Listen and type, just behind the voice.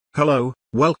Hello,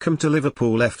 welcome to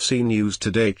Liverpoolfc News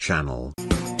Today channel.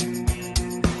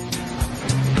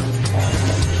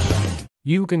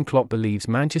 Jurgen Klopp believes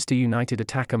Manchester United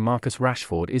attacker Marcus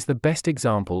Rashford is the best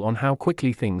example on how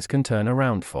quickly things can turn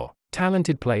around for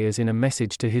talented players in a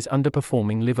message to his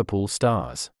underperforming Liverpool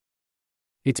stars.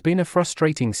 It's been a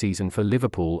frustrating season for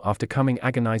Liverpool after coming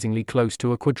agonisingly close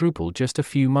to a quadruple just a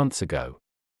few months ago.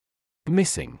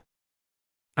 Missing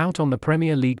out on the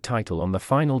Premier League title on the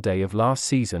final day of last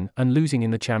season and losing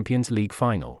in the Champions League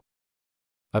final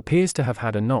appears to have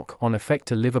had a knock-on effect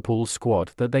to Liverpool's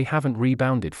squad that they haven't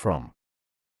rebounded from.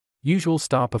 Usual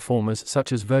star performers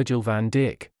such as Virgil van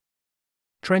Dijk,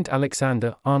 Trent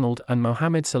Alexander-Arnold and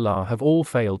Mohamed Salah have all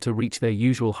failed to reach their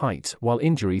usual heights, while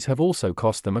injuries have also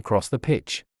cost them across the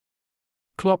pitch.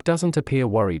 Klopp doesn't appear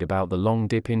worried about the long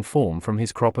dip in form from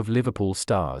his crop of Liverpool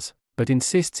stars, but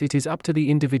insists it is up to the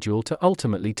individual to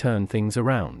ultimately turn things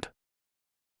around.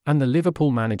 And the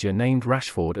Liverpool manager named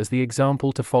Rashford as the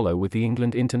example to follow, with the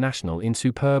England international in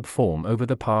superb form over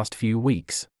the past few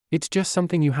weeks. "It's just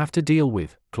something you have to deal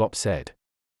with," Klopp said.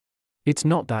 "It's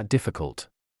not that difficult.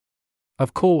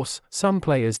 Of course, some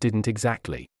players didn't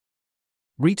exactly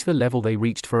reach the level they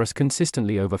reached for us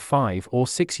consistently over 5 or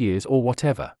 6 years or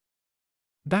whatever.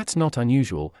 That's not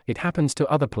unusual, it happens to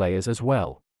other players as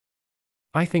well.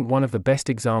 I think one of the best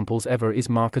examples ever is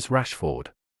Marcus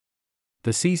Rashford.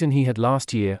 The season he had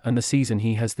last year and the season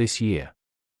he has this year.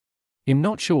 I'm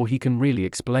not sure he can really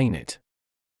explain it.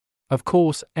 Of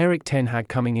course, Erik ten Hag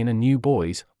coming in and new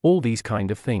boys, all these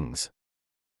kind of things.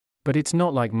 But it's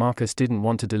not like Marcus didn't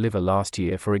want to deliver last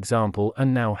year, for example,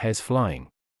 and now he's flying.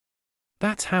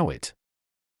 That's how it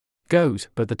goes,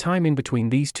 but the time in between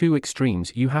these two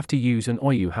extremes you have to use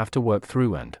or you have to work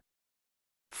through and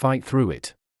fight through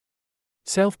it.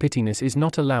 Self-pityness is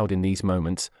not allowed in these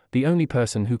moments, the only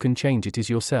person who can change it is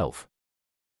yourself.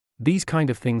 These kind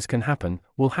of things can happen,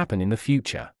 will happen in the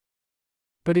future.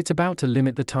 But it's about to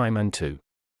limit the time and to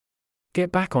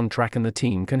get back on track, and the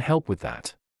team can help with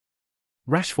that.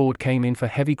 Rashford came in for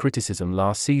heavy criticism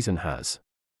last season as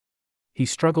he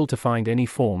struggled to find any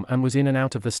form and was in and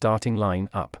out of the starting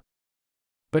line-up.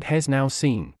 But has now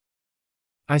seen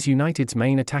as United's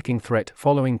main attacking threat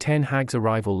following ten Hag's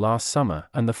arrival last summer,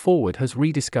 and the forward has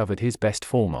rediscovered his best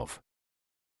form of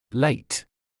late.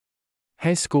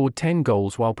 Has scored 10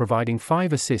 goals while providing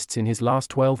 5 assists in his last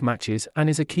 12 matches and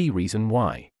is a key reason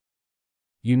why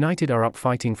United are up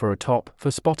fighting for a top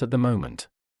 4 spot at the moment.